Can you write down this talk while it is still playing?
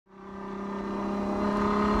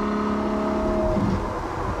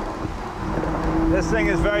This thing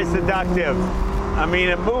is very seductive. I mean,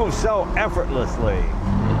 it moves so effortlessly.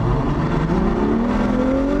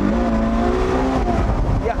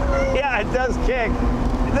 Yeah, it does kick.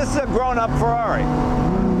 This is a grown-up Ferrari.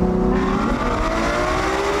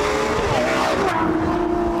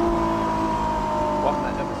 Welcome to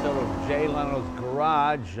an episode of Jay Leno's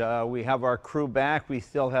Garage. We have our crew back. We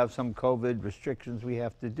still have some COVID restrictions we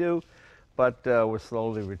have to do, but we're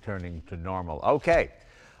slowly returning to normal. Okay,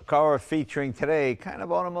 car featuring today, kind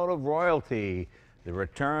of automotive royalty, the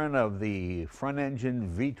return of the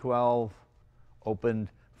front-engine V12 opened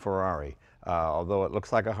Ferrari. Although it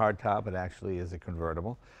looks like a hardtop, it actually is a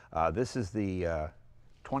convertible. This is the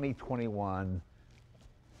 2021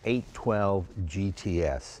 812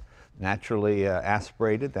 GTS. Naturally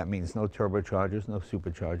aspirated, that means no turbochargers, no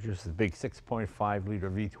superchargers. The big 6.5 liter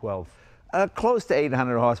V12. Close to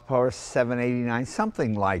 800 horsepower, 789,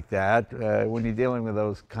 something like that. When you're dealing with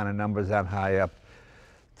those kind of numbers that high up,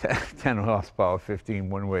 10 horsepower, 15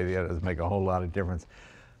 one way or the other doesn't make a whole lot of difference.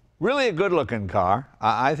 Really a good looking car.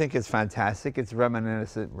 I think it's fantastic. It's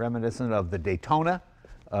reminiscent of the Daytona,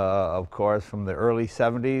 of course, from the early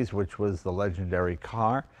 70s, which was the legendary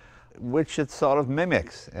car, which it sort of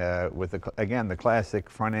mimics with, again, the classic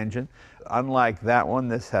front engine. Unlike that one,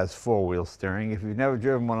 this has four-wheel steering. If you've never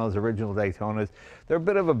driven one of those original Daytonas, they're a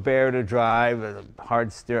bit of a bear to drive,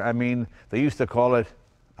 hard steer. I mean, they used to call it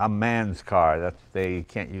a man's car. They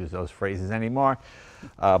can't use those phrases anymore.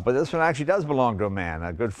 But this one actually does belong to a man,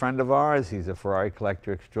 a good friend of ours. He's a Ferrari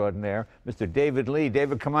collector extraordinaire, Mr. David Lee.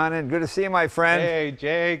 David, come on in. Good to see you, my friend. Hey,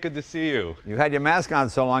 Jay, good to see you. You've had your mask on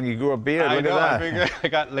so long, you grew a beard. I Look know, at that. I figured I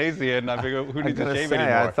got lazy and I figured who needs to shave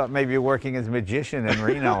anymore? I thought maybe you're working as a magician in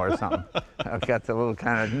Reno or something. I've got the little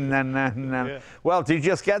kind of nah. Yeah. Well, did you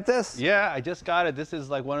just get this? Yeah, I just got it. This is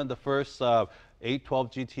like one of the first 812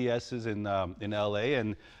 GTSs in LA,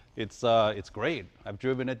 and it's great. I've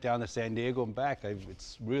driven it down to San Diego and back.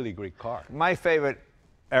 It's really a great car. My favorite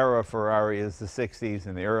era Ferrari is the 60s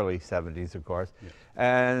and the early 70s, of course. Yeah.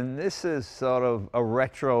 And this is sort of a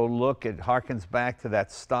retro look. It harkens back to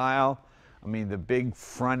that style. I mean, the big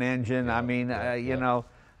front engine. Yeah, I mean, you know,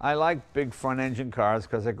 I like big front engine cars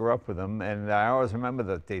because I grew up with them. And I always remember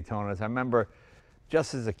the Daytonas. I remember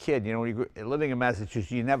just as a kid, you know, when living in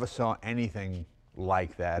Massachusetts, you never saw anything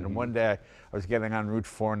like that. And one day I was getting on Route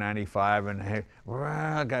 495 and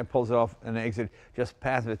a guy pulls off an exit, just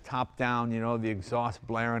past it, top down, you know, the exhaust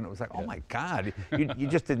blaring. It was like, oh my God, you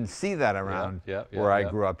just didn't see that around where I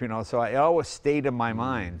grew up, you know. So it always stayed in my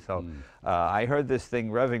mind. So I heard this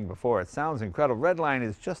thing revving before. It sounds incredible. Redline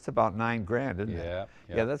is just about $9 grand, isn't it?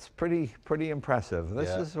 Yeah, that's pretty impressive. This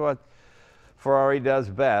is what Ferrari does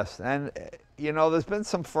best. And you know, there's been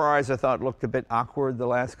some Ferraris I thought looked a bit awkward the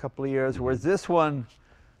last couple of years, whereas this one,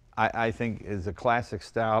 I think, is a classic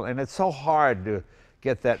style. And it's so hard to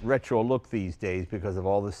get that retro look these days because of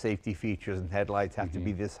all the safety features, and headlights have to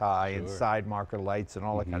be this high, and side marker lights and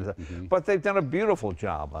all that kind of stuff. But they've done a beautiful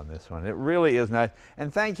job on this one. It really is nice.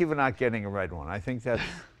 And thank you for not getting a red one. I think that's...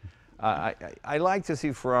 I like to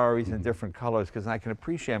see Ferraris in different colors because I can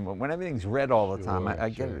appreciate them. But when everything's red all the time,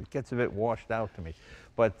 it gets a bit washed out to me.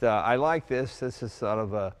 But I like this. This is sort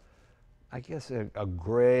of a, I guess, a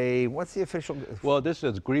gray. What's the official? Well, this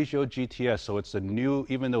is Grigio GTS, so it's a new,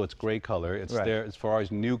 even though it's gray color, it's it's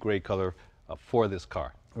Ferrari's new gray color for this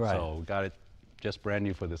car. Right. So got it just brand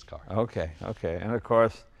new for this car. Okay. And of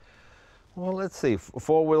course, well, let's see,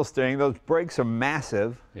 four-wheel steering. Those brakes are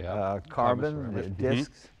massive. Yeah. Carbon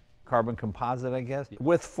discs. Carbon composite, I guess,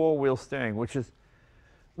 with four-wheel steering, which is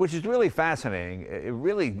really fascinating. It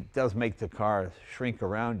really does make the car shrink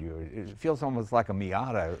around you. It feels almost like a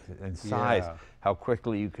Miata in size, how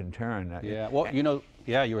quickly you can turn. Yeah, well, you know,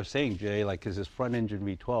 you were saying, Jay, like, because it's front engine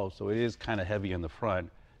V12, so it is kind of heavy in the front.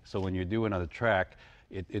 So when you're doing on the track,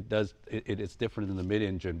 it's different than the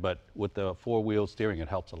mid-engine, but with the four-wheel steering, it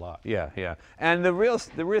helps a lot. Yeah. And the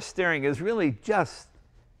rear steering is really just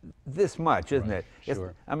this much, isn't it?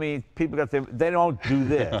 Sure. I mean, people they don't do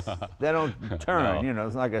this. They don't turn, you know,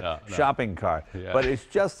 it's like a shopping cart. Yeah. But it's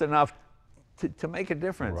just enough to make a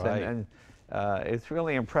difference. Right. And it's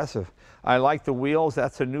really impressive. I like the wheels.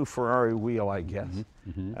 That's a new Ferrari wheel, I guess,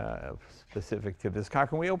 specific to this car.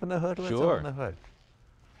 Can we open the hood? Let's open the hood.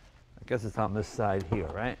 I guess it's on this side here,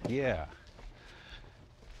 right? Yeah.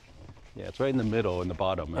 Yeah, it's right in the middle, in the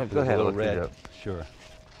bottom. Go ahead. A little red. Sure.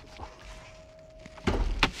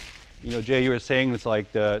 You know, Jay, you were saying it's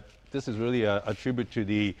like this is really a tribute to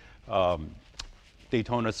the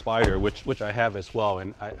Daytona Spider, which I have as well,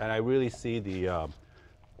 and I really see the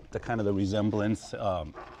kind of the resemblance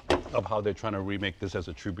of how they're trying to remake this as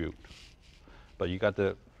a tribute. But you got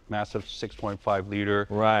the massive 6.5 liter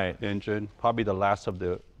engine. Probably the last of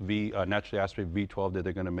the naturally aspirated V12 that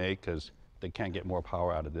they're going to make, because they can't get more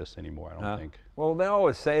power out of this anymore, I don't think. Well, they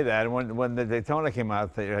always say that. When the Daytona came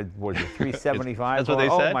out, they had, was it 375? That's what they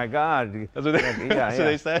said? Oh my God. That's what they, that's what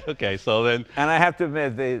they said? Okay, so then. And I have to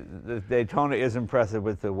admit, the Daytona is impressive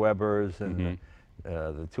with the Webers and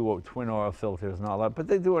the twin oil filters and all that, but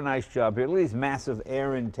they do a nice job here. Look at these massive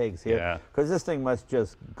air intakes here, because this thing must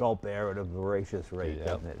just gulp air at a voracious rate,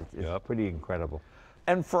 doesn't it? It's pretty incredible.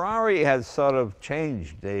 And Ferrari has sort of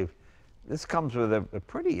changed, Dave. This comes with a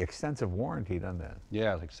pretty extensive warranty, doesn't it?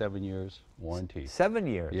 Yeah, like 7 years warranty. 7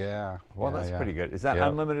 years? Yeah. Well, that's pretty good. Is that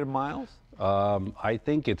unlimited miles? I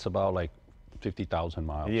think it's about like 50,000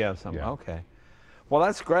 miles. Yeah, something. Okay. Well,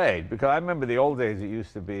 that's great, because I remember the old days. It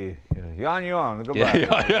used to be, yon,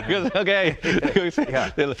 goodbye. Okay.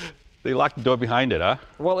 They locked the door behind it, huh?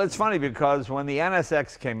 Well, it's funny, because when the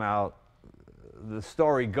NSX came out, the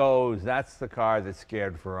story goes that's the car that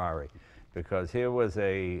scared Ferrari, because here was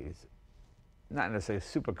not necessarily a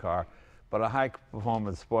supercar, but a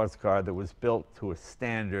high-performance sports car that was built to a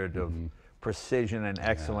standard of precision and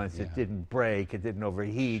excellence. It didn't break, it didn't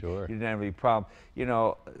overheat, you didn't have any problem. You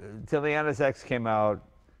know, till the NSX came out,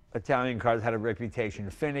 Italian cars had a reputation,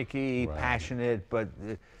 finicky, passionate, but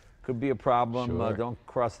it could be a problem. Don't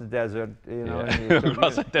cross the desert, you know. You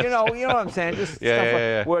know what I'm saying? Just stuff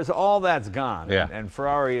like, whereas all that's gone, and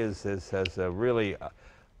Ferrari has a really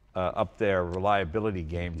up their reliability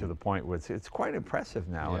game to the point where it's quite impressive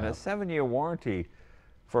now. And a 7-year warranty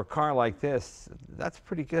for a car like this, that's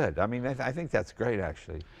pretty good. I mean, I think that's great,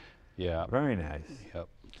 actually. Yeah. Very nice. Yep.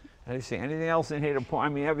 Let me see, anything else in here to point? I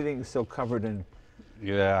mean, everything's still covered in.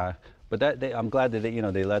 Yeah, but I'm glad that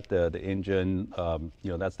they let the engine,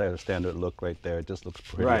 that's their standard look right there. It just looks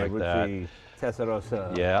pretty like with that. The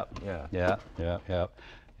Testarossa. Yeah.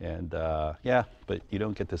 And but you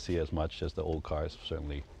don't get to see as much as the old cars,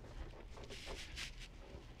 certainly.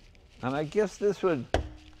 And I guess this would.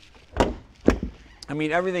 I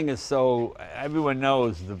mean, everything is so, everyone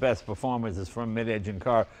knows the best performance is from a mid-engine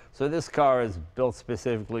car. So this car is built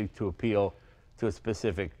specifically to appeal to a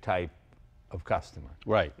specific type of customer.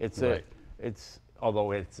 Right.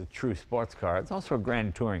 Although it's a true sports car, it's also a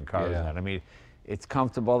grand touring car, isn't it? I mean, it's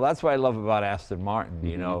comfortable. That's what I love about Aston Martin,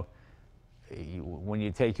 you know. When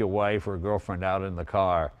you take your wife or a girlfriend out in the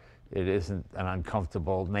car, it isn't an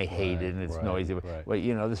uncomfortable, and they hate it, and it's noisy. But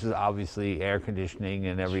you know, this is obviously air conditioning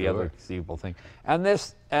and every other conceivable thing. And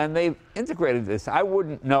they've integrated this. I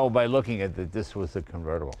wouldn't know by looking at that this was a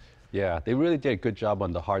convertible. Yeah, they really did a good job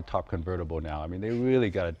on the hardtop convertible now. I mean, they really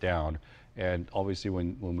got it down. And obviously,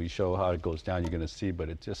 when we show how it goes down, you're going to see. But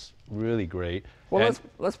it's just really great. Well,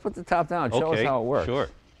 let's put the top down. Show us how it works. Sure.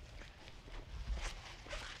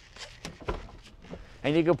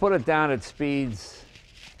 And you can put it down at speeds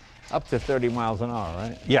up to 30 miles an hour,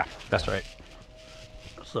 right? Yeah, that's right.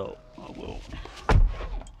 So I will.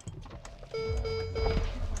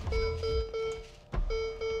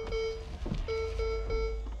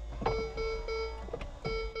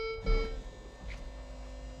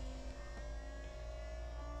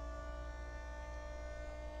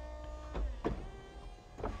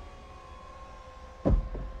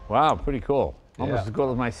 Wow, pretty cool. Almost as good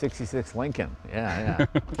as my '66 Lincoln. Yeah.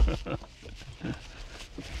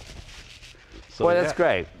 Boy, that's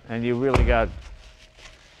great. And you really got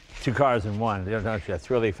two cars in one, don't you? That's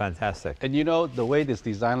really fantastic. And you know, the way it's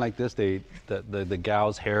designed like this, the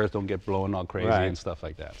gal's hairs don't get blown all crazy and stuff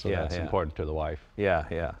like that. So that's important to the wife.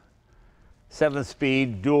 Yeah.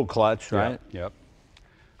 7-speed, dual clutch, right? Yep.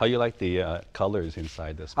 How you like the colors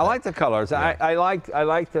inside this? I like the colors. Yeah. I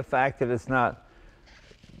like the fact that it's not.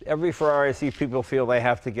 Every Ferrari I see, people feel they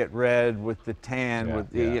have to get red with the tan,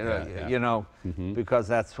 because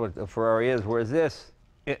that's what the Ferrari is. Whereas this,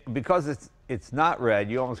 because it's not red,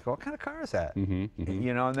 you almost go, what kind of car is that? You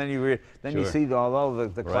know, and then you see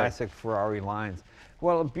the classic Ferrari lines.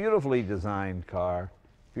 Well, a beautifully designed car,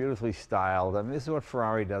 beautifully styled. I mean, this is what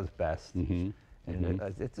Ferrari does best. And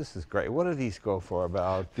this is great. What do these go for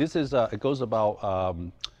about? This is it goes about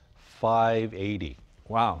 $580.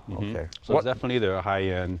 Wow. Okay. So it's definitely their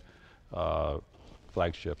high-end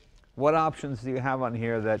flagship. What options do you have on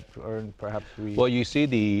here that are perhaps Well, you see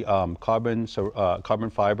the carbon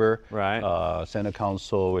fiber, center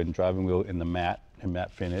console and driving wheel in the matte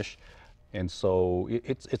finish, and so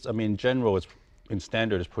it's. I mean, in general, in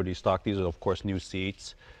standard, it's pretty stock. These are, of course, new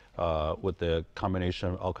seats with the combination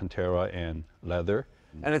of Alcantara and leather.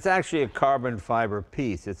 And it's actually a carbon fiber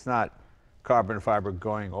piece. It's not carbon fiber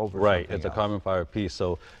going over it's a carbon fiber piece,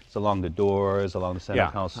 so it's along the doors, along the center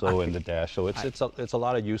console and the dash, so it's a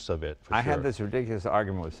lot of use of it. I had this ridiculous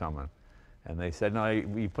argument with someone And they said, no,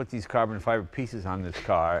 you put these carbon fiber pieces on this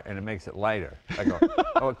car and it makes it lighter. I go,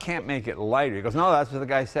 oh, it can't make it lighter. He goes, no, that's what the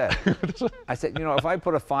guy said. I said, you know, if I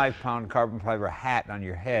put a 5-pound carbon fiber hat on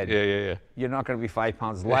your head, you're not going to be 5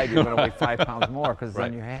 pounds lighter. You're going to weigh 5 pounds more because it's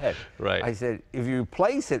on your head. Right. I said, if you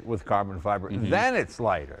replace it with carbon fiber, then it's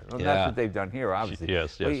lighter. Well, that's what they've done here, obviously.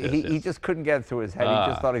 Yes, He just couldn't get it through his head. He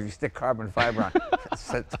just thought if you stick carbon fiber on,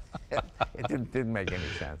 it didn't make any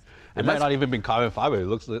sense. It might not even be carbon fiber. It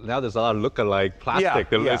looks now there's a lot of look-alike plastic.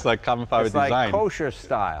 It's like carbon fiber design. It's like kosher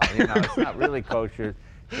style. You know, it's not really kosher.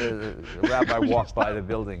 The rabbi walked by the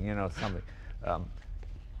building. You know, something.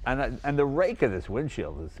 And the rake of this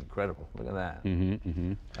windshield is incredible. Look at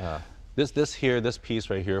that. This piece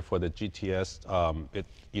right here for the GTS.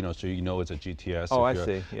 So you know it's a GTS. Oh, I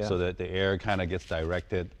see. Yeah. So that the air kind of gets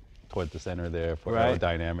directed toward the center there for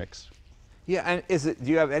aerodynamics. Yeah, and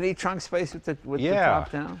do you have any trunk space with the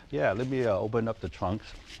top down? Yeah, let me open up the trunks.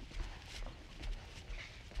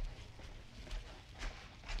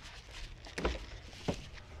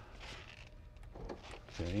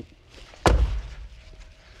 Okay.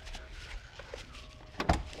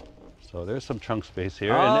 So there's some trunk space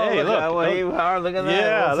here. Oh, and hey, look. Look at that.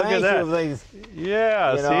 Yeah, well, look at that.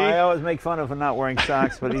 Yeah, see? I always make fun of him not wearing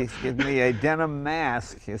socks, but he's given me a denim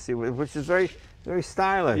mask, you see, which is very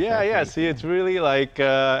stylish. Yeah, see, it's really like,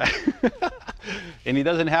 and he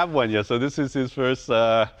doesn't have one yet, so this is his first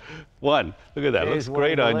one. Look at that, looks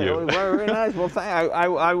great on you. Very nice. Well,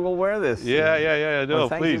 I will wear this. Yeah, no, well,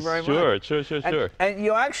 thank please. You very much. Sure. And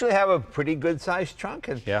you actually have a pretty good sized trunk.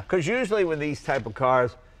 Because usually when these type of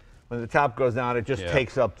cars, when the top goes down, it just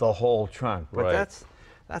takes up the whole trunk. But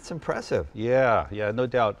that's impressive. Yeah, no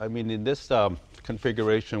doubt. I mean, in this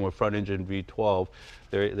configuration with front engine V12,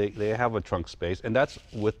 they have a trunk space, and that's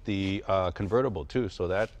with the convertible too. So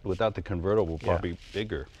that without the convertible, probably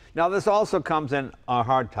bigger. Now this also comes in a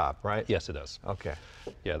hardtop, right? Yes, it does. Okay.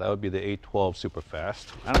 Yeah, that would be the 812 Superfast.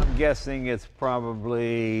 And I'm guessing it's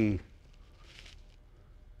probably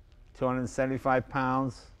 275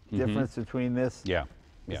 pounds difference between this. Yeah.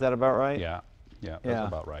 Is that about right? Yeah, that's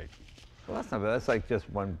about right. Well, that's not bad. That's like just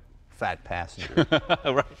one fat passenger.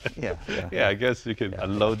 Right. Yeah, I guess you can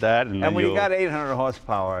unload that. And when you got 800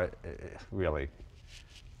 horsepower, really,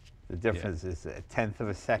 the difference is a tenth of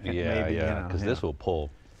a second, maybe. Because this will pull.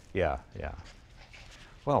 Yeah.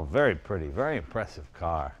 Well, very pretty, very impressive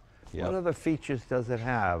car. Yep. What other features does it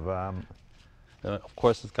have? Of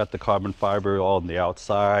course, it's got the carbon fiber all on the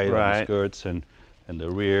outside, on the skirts, and the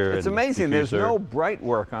rear. It's amazing. There's no bright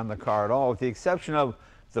work on the car at all, with the exception of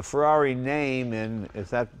the Ferrari name. And is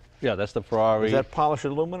that? Yeah, that's the Ferrari. Is that polished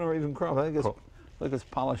aluminum or even chrome? I think it's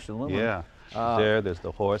polished aluminum. Yeah. There's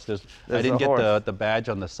the horse. I didn't get the badge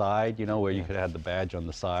on the side. You know, where you could have the badge on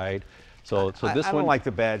the side. So this one. I don't like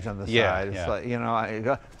the badge on the side. It's like, you know,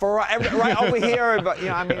 right over here. But you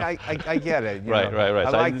know, I mean, I get it. Right. I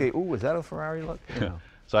like the. Ooh, is that a Ferrari look? You know.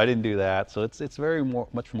 So I didn't do that. So it's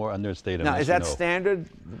much more understated. Now, is that standard,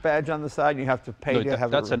 the badge on the side? You have to pay to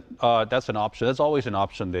have that's an option. That's always an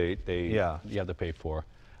option you have to pay for.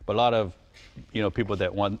 But a lot of people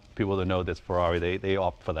that want people to know that's Ferrari, they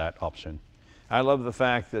opt for that option. I love the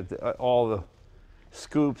fact that all the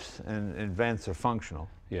scoops and vents are functional.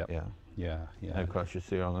 Yeah. And of course, your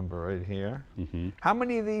serial number right here. How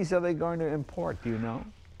many of these are they going to import? Do you know?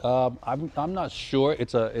 I'm not sure.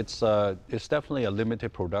 It's definitely a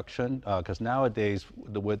limited production because nowadays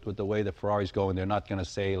with the way the Ferrari's going, they're not going to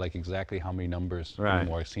say like exactly how many numbers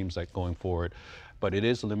anymore. It seems like going forward, but it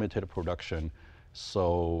is a limited production,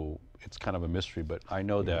 so it's kind of a mystery. But I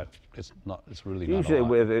know that it's not. It's really usually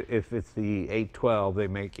not a lot. if it's the 812, they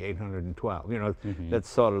make 812. You know, that's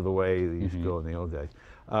sort of the way they used to go in the old days.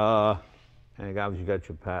 And obviously you got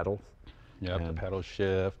your paddles. Yeah, the paddle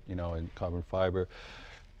shift. And carbon fiber.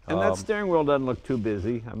 And that steering wheel doesn't look too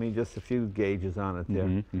busy. I mean, just a few gauges on it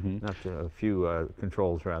there. Not a few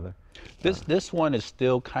controls, rather. This one is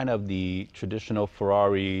still kind of the traditional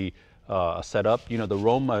Ferrari setup. The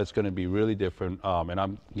Roma is going to be really different, and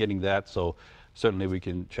I'm getting that, so certainly we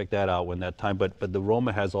can check that out when that time. But the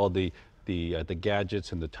Roma has all the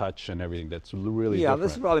gadgets and the touch and everything that's really different.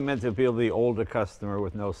 This is probably meant to appeal to the older customer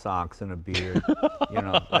with no socks and a beard,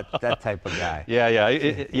 that type of guy.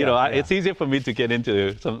 It's easier for me to get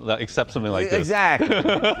into accept something like this. Exactly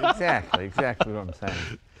what I'm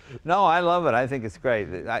saying. No, I love it. I think it's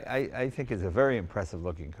great. I think it's a very impressive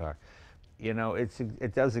looking car.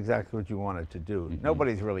 It does exactly what you want it to do.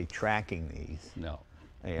 Nobody's really tracking these. No.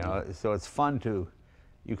 So it's fun to.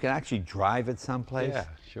 You can actually drive it someplace. Yeah,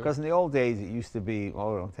 sure. Because in the old days, it used to be,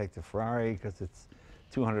 don't take the Ferrari because it's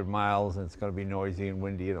 200 miles and it's going to be noisy and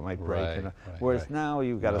windy and it might break. Right, You know? right, Whereas right. now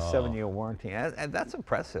you've got a No. 7-year warranty, and that's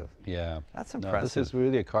impressive. Yeah. That's No, impressive. this is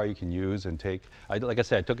really a car you can use and take. Like I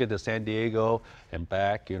said, I took it to San Diego and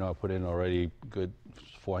back. You know, I put in already good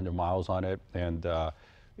 400 miles on it, and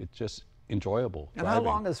it's just enjoyable. And driving. how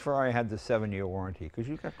long has Ferrari had the 7-year warranty? Because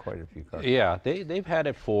you've got quite a few cars. Yeah, they've had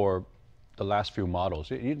it for the last few models.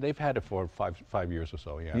 They've had it for five years or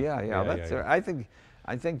so. Yeah. Yeah. That's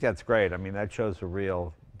I think that's great. I mean, that shows a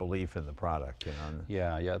real belief in the product. You know.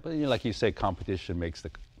 Yeah. But you know, like you say, competition makes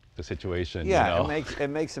the situation. Yeah, you know. it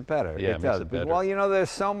makes it better. Yeah, it does. makes it better. Well, you know, there's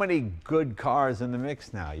so many good cars in the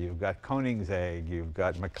mix now. You've got Koenigsegg, you've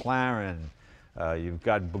got McLaren, you've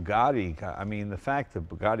got Bugatti. I mean, the fact that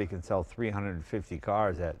Bugatti can sell 350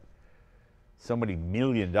 cars at so many $1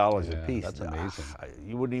 million a piece. That's amazing.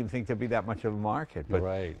 You wouldn't even think there'd be that much of a market. But You're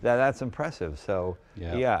right. That's impressive. So,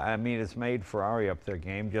 Yeah. I mean, it's made Ferrari up their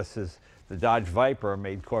game just as the Dodge Viper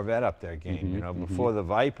made Corvette up their game. You know, before the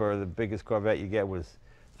Viper, the biggest Corvette you get was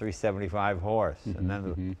 375 horse. And then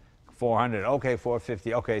the 400, okay,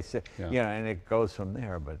 450, okay. So, Yeah. You know, and it goes from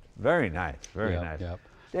there. But very nice, very Yep, nice. yep.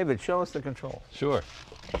 David, show us the controls. Sure.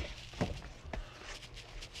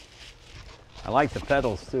 I like the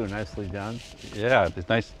pedals too, nicely done. Yeah,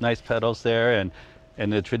 there's nice pedals there,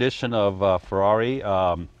 and the tradition of Ferrari.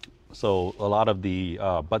 So a lot of the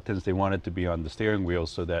buttons they wanted to be on the steering wheel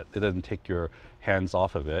so that it doesn't take your hands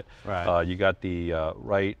off of it. Right. You got the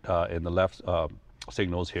right and the left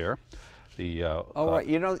signals here. The Oh, right.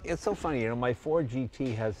 You know, it's so funny. You know, my Ford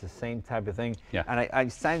GT has the same type of thing. Yeah. And I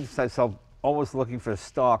find myself almost looking for a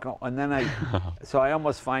stock, and then so I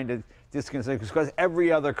almost find it disconcerting because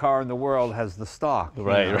every other car in the world has the stock.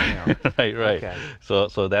 Right, you know. right. Okay. So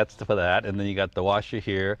that's for that, and then you got the washer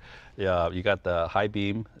here. You got the high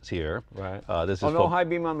beams here. Right. This is Oh, no for, high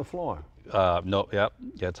beam on the floor. no, yep,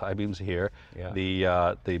 yeah, it's high beams here. Yeah.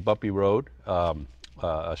 The bumpy road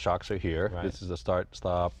shocks are here. Right. This is the start,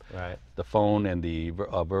 stop, Right. the phone, and the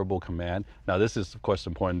verbal command. Now this is of course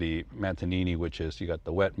important, the Mantanini, which is you got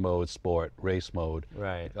the wet mode, sport, race mode,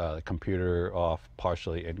 Right. computer off,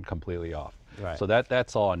 partially and completely off. Right. So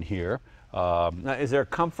that's all in here. Now, is there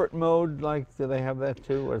comfort mode? Like, do they have that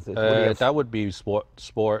too? Or is it, what do you have? That would be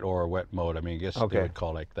sport or wet mode. I mean, I guess Okay. they would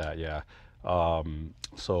call it like that. Yeah.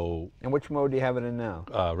 So And which mode do you have it in now?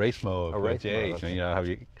 race mode, race Jay, mode, okay. you know,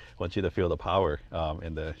 want you to feel the power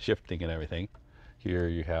and the shifting and everything. Here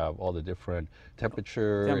you have all the different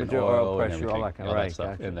temperature, and oil and pressure, everything, all that kind of right.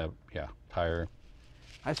 stuff, Gotcha. and the tire.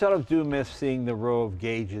 I sort of do miss seeing the row of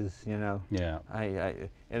gauges, you know. Yeah.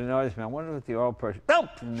 It annoys me. I wonder what the oil pressure. Nope.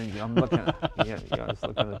 And then I'm looking at, you're just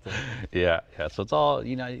looking at the. Yeah. So it's all,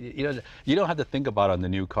 you don't have to think about it on the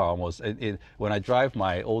new car almost. When I drive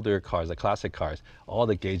my older cars, the classic cars, all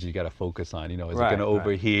the gauges you got to focus on. You know, is it going to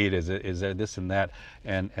overheat? Is there this and that?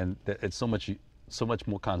 And it's so much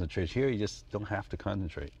more concentration. Here you just don't have to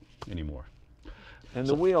concentrate anymore. And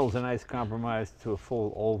the wheel's a nice compromise to a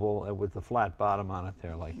full oval with the flat bottom on it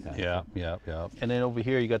there like that. Yeah. And then over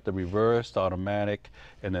here you got the reverse, the automatic,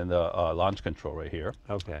 and then the launch control right here.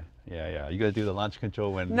 Okay. Yeah. You got to do the launch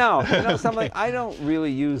control when. No, something I don't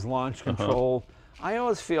really use launch control. I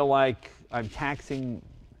always feel like I'm taxing.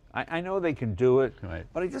 I know they can do it, Right.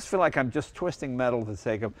 but I just feel like I'm just twisting metal for the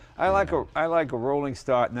sake of. I like a rolling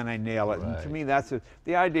start and then I nail it. And to Right. me, that's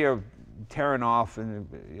the idea of tearing off and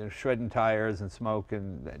shredding tires and smoke,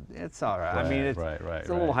 and it's all right. I mean, it's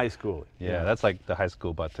a little high school. Yeah, that's like the high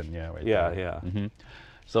school button. Yeah, right. Yeah, there. yeah. Mm-hmm.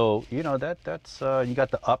 So that's you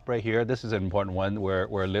got the up right here. This is an important one where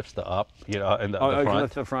it lifts the up, in the You front. can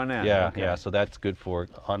lift the front end. Yeah, Okay. yeah. So that's good for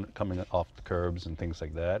coming off the curbs and things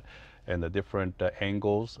like that. And the different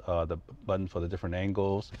angles, the button for the different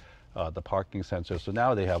angles, the parking sensor. So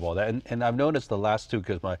now they have all that. And I've noticed the last two,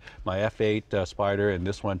 because my F8 Spider and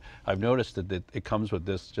this one, I've noticed that it comes with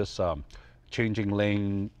this just changing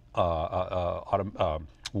lane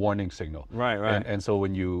warning signal. Right. And so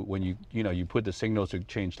when you put the signals to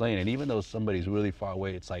change lane, and even though somebody's really far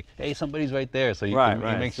away, it's like, hey, somebody's right there. So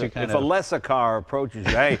it makes So you kind if a of. lesser car approaches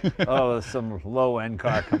you, hey, there's some low-end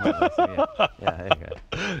car coming. Yeah, there you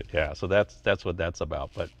go. Yeah. So that's what that's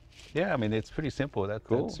about. But yeah, I mean, it's pretty simple.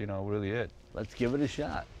 Cool. That's really it. Let's give it a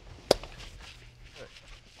shot.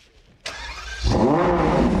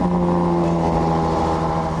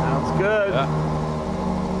 Sounds good. Yeah.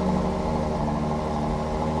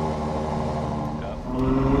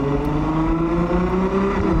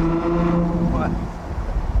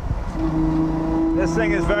 This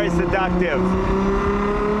thing is very seductive.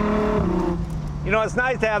 You know, it's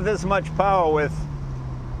nice to have this much power with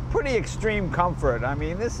pretty extreme comfort. I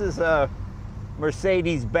mean, this is a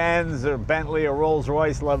Mercedes-Benz or Bentley or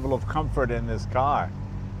Rolls-Royce level of comfort in this car.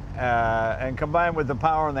 and combined with the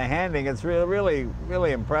power and the handling, it's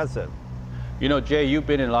really impressive. You know, Jay, you've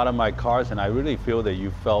been in a lot of my cars, and I really feel that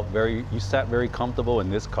you sat very comfortable in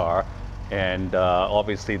this car, and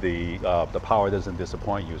obviously the power doesn't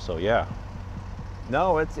disappoint you. So yeah.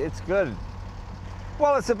 No, it's good.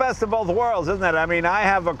 Well, it's the best of both worlds, isn't it? I mean, I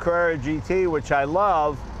have a Carrera GT, which I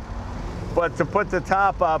love, but to put the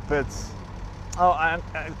top up,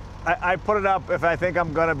 I put it up if I think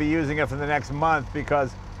I'm going to be using it for the next month,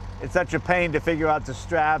 because it's such a pain to figure out the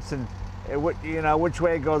straps and you know which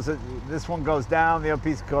way it goes. This one goes down, the other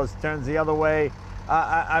piece turns the other way.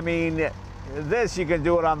 I mean, this you can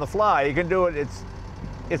do it on the fly. You can do it.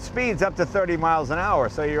 It speeds up to 30 miles an hour,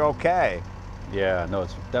 so you're okay. Yeah, no,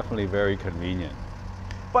 it's definitely very convenient.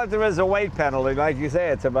 But there is a weight penalty, like you say.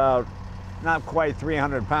 It's about not quite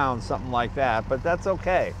 300 pounds, something like that. But that's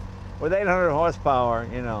okay. With 800 horsepower,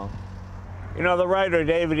 you know. You know, the writer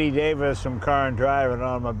David E. Davis from Car and Drive and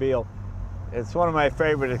Automobile, it's one of my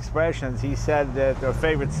favorite expressions. He said that, or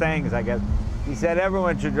favorite sayings, I guess. He said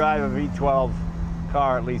everyone should drive a V12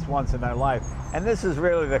 car at least once in their life. And this is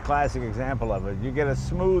really the classic example of it. You get a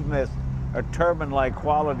smoothness, a turbine-like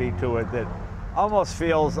quality to it that almost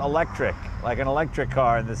feels electric, like an electric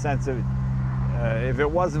car, in the sense of if it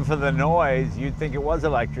wasn't for the noise, you'd think it was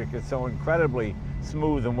electric. It's so incredibly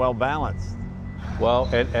smooth and well balanced. Well,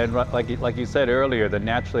 and like you said earlier, the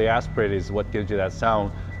naturally aspirated is what gives you that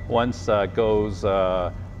sound. Once goes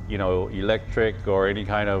you know, electric or any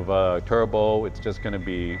kind of turbo, it's just going to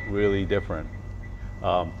be really different.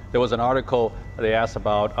 There was an article they asked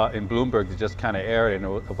about in Bloomberg that just kind of aired, and it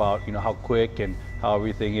was about, you know, how quick and how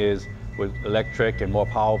everything is with electric and more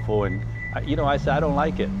powerful. And you know, I said I don't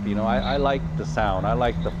like it. You know, I like the sound, I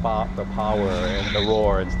like the power and the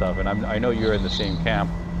roar and stuff. And I know you're in the same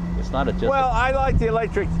camp. It's not a just. Well, I like the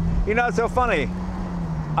electric. You know, it's so funny.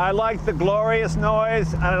 I like the glorious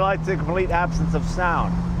noise, and I like the complete absence of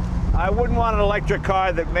sound. I wouldn't want an electric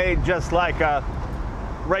car that made just like a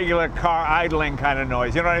regular car idling kind of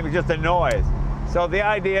noise. You know what I mean? Just a noise. So the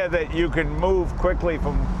idea that you can move quickly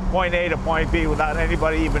from point A to point B without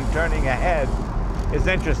anybody even turning ahead is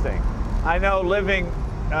interesting. I know living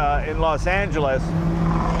in Los Angeles,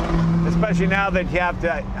 especially now that you have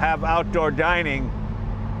to have outdoor dining,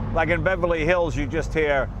 like in Beverly Hills, you just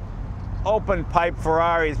hear open pipe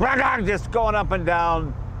Ferraris just going up and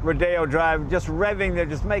down Rodeo Drive, just revving. They're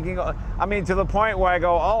just making, I mean, to the point where I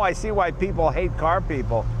go, oh, I see why people hate car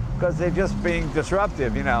people, because they're just being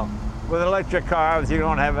disruptive, you know. With an electric car, obviously you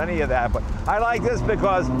don't have any of that. But I like this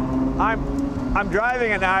because I'm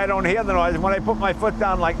driving it now, I don't hear the noise. And when I put my foot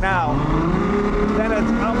down like now, then it's,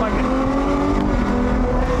 oh my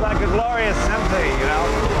God, it's like a glorious symphony, you know.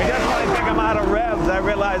 And just when I think I'm out of revs, I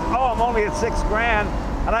realize, oh, I'm only at $6 grand,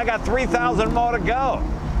 and I got 3,000 more to go.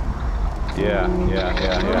 Yeah.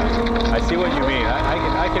 I see what you mean.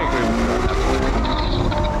 I can agree with you on that.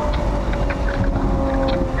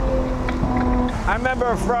 I remember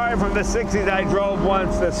a Ferrari from the 60s I drove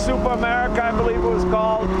once, the Super America, I believe it was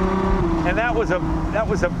called, and that was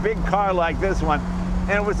a big car like this one,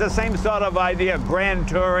 and it was the same sort of idea, grand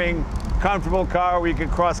touring, comfortable car where you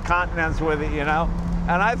could cross continents with it, you know,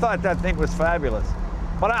 and I thought that thing was fabulous.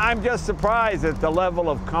 But I'm just surprised at the level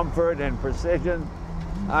of comfort and precision.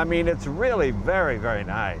 I mean, it's really very, very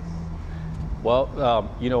nice.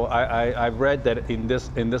 Well, you know, I've read that in this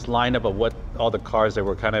lineup of what all the cars that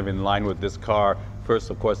were kind of in line with this car,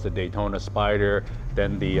 first, of course, the Daytona Spider,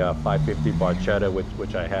 then the 550 Barchetta,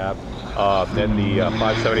 which I have, then the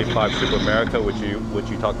 575 Super America, which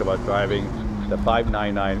you talked about driving, the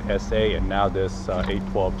 599 SA, and now this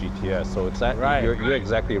 812 GTS. So it's that, right. You're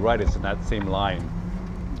exactly right. It's in that same line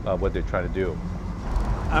of what they're trying to do.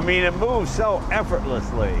 I mean, it moves so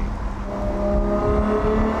effortlessly.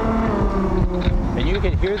 And you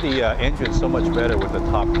can hear the engine so much better with the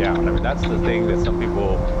top down. I mean, that's the thing that some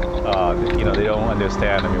people, you know, they don't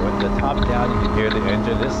understand. I mean, with the top down, you can hear the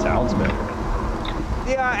engine. This sounds better.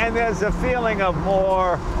 Yeah, and there's a feeling of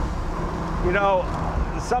more, you know,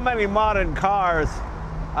 so many modern cars,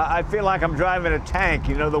 I feel like I'm driving a tank.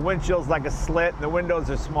 You know, the windshield's like a slit, and the windows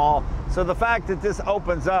are small. So the fact that this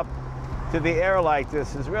opens up to the air like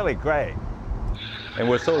this is really great. And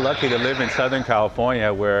we're so lucky to live in Southern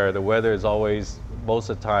California, where the weather is always, most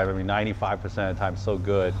of the time, I mean, 95% of the time, so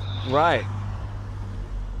good. Right.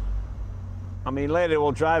 I mean, later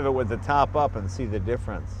we'll drive it with the top up and see the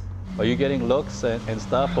difference. Are you getting looks and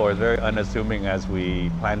stuff, or is it very unassuming as we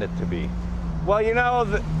planned it to be? Well, you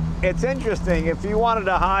know, it's interesting. If you wanted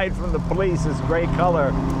to hide from the police, this gray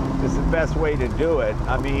color is the best way to do it.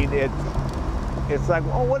 I mean, it's like,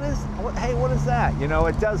 oh, hey, what is that? You know,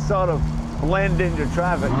 it does sort of blend into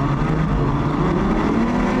traffic.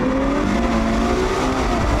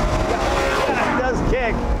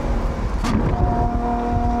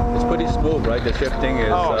 pretty smooth, right? The shifting is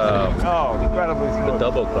incredibly smooth. the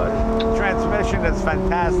double clutch. Transmission is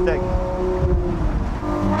fantastic.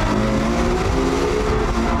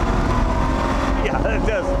 Yeah, it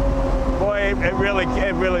does. Boy, it really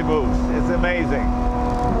moves. It's amazing.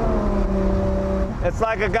 It's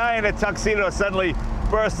like a guy in a tuxedo suddenly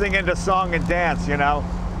bursting into song and dance. You know,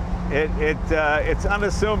 it's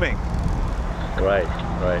unassuming. Right.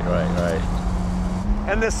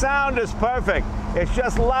 And the sound is perfect. It's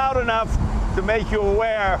just loud enough to make you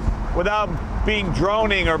aware without being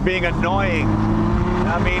droning or being annoying.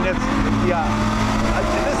 I mean, this is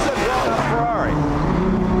a grown-up Ferrari.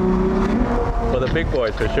 For the big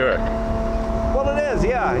boys, for sure. Well, it is,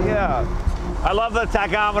 yeah. I love the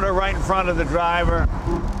tachometer right in front of the driver.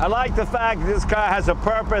 I like the fact that this car has a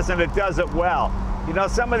purpose and it does it well. You know,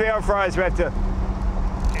 some of the other Ferraris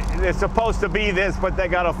they're supposed to be this, but they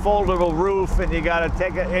got a foldable roof and you got to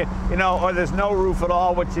take it, you know, or there's no roof at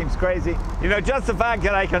all, which seems crazy. You know, just the fact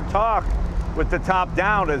that I can talk with the top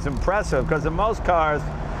down is impressive, because in most cars,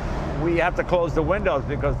 we have to close the windows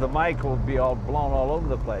because the mic will be all blown all over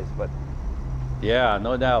the place. But yeah,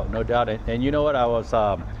 no doubt. And you know what, I was,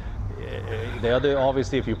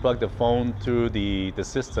 obviously if you plug the phone through the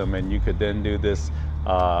system, and you could then do this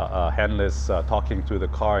handless talking through the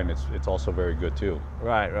car, and it's also very good too.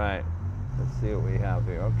 Right. Let's see what we have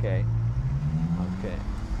here. Okay.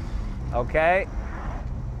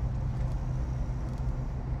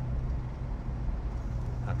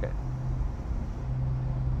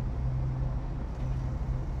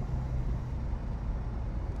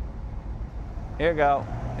 Here you go.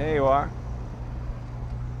 There you are.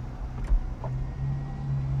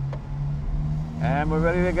 And we're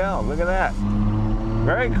ready to go. Look at that.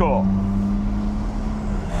 Very cool.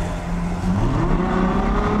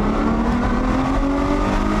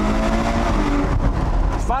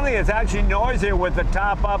 It's funny, it's actually noisier with the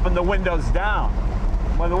top up and the windows down.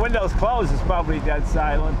 When the windows closed, it's probably dead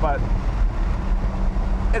silent, but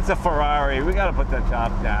it's a Ferrari. We gotta put the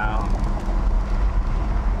top down.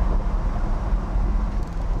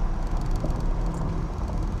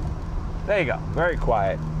 There you go, very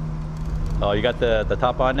quiet. Oh, you got the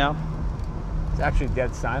top on now? It's actually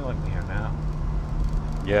dead silent here now.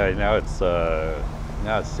 Yeah, now it's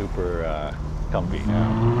super comfy now.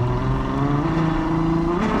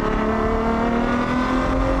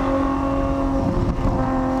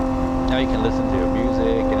 Now you can listen to your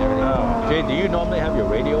music and everything. Oh. Jay, do you normally have your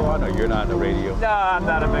radio on, or you're not on the radio? No, I'm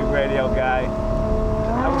not a big radio guy.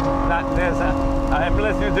 I'm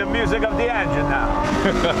listening to the music of the engine now.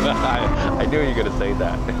 I knew you were going to say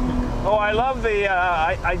that. Oh, I love the,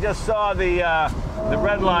 I just saw the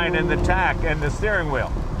red line in the tack and the steering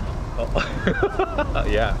wheel. Oh.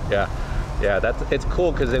 Yeah. It's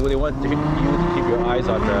cool because they want you to keep your eyes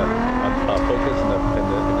on focus in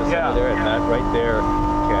the center there, and that right there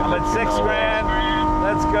can. I'm at $6,000.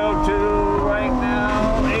 Let's go to right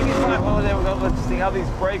now 85. Oh, there we go. Let's see how these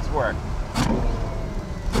brakes work.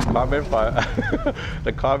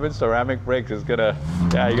 The carbon ceramic brakes is gonna.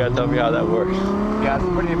 Yeah, you gotta tell me how that works. Yeah, it's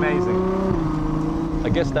pretty amazing.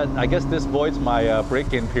 I guess this voids my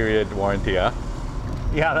break-in period warranty, huh?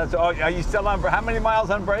 Yeah, that's. Oh, are you still on? How many miles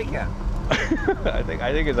on break-in? I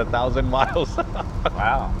think it's 1,000 miles.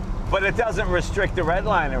 Wow, but it doesn't restrict the red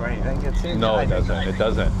line or anything. It seems. No, it doesn't. It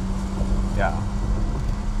doesn't. Yeah.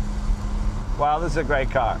 Wow, this is a great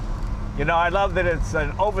car. You know, I love that it's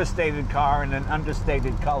an overstated car in an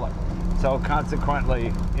understated color. So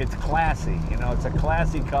consequently, it's classy. You know, it's a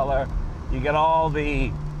classy color. You get all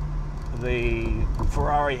the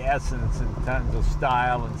Ferrari essence in terms of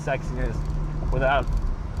style and sexiness without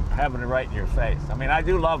having it right in your face. I mean, I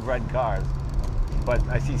do love red cars, but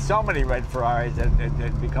I see so many red Ferraris that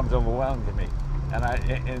it becomes overwhelming to me. And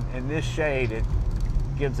in this shade, it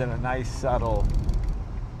gives it a nice subtle.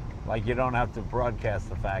 Like, you don't have to broadcast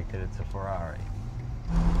the fact that it's a Ferrari.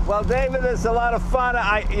 Well, David, it's a lot of fun.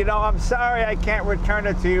 I'm sorry I can't return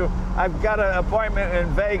it to you. I've got an appointment in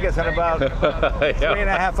Vegas in about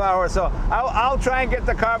 3.5 hours, so I'll try and get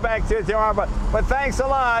the car back to you tomorrow. But thanks a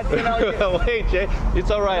lot. You know, Wait, Jay,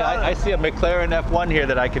 it's all right. I see a McLaren F1 here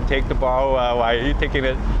that I can take to borrow. Why are you taking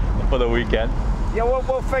it for the weekend? Yeah,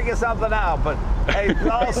 we'll figure something out. But hey,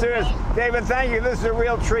 all serious, David, thank you. This is a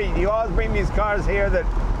real treat. You always bring these cars here that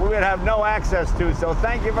we would have no access to. So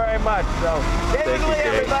thank you very much. So David Lee,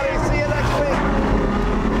 everybody. See you next week.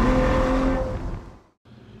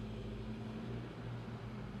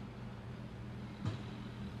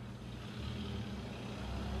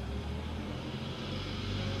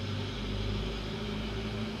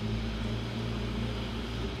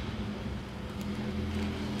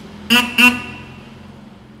 Mm-hmm.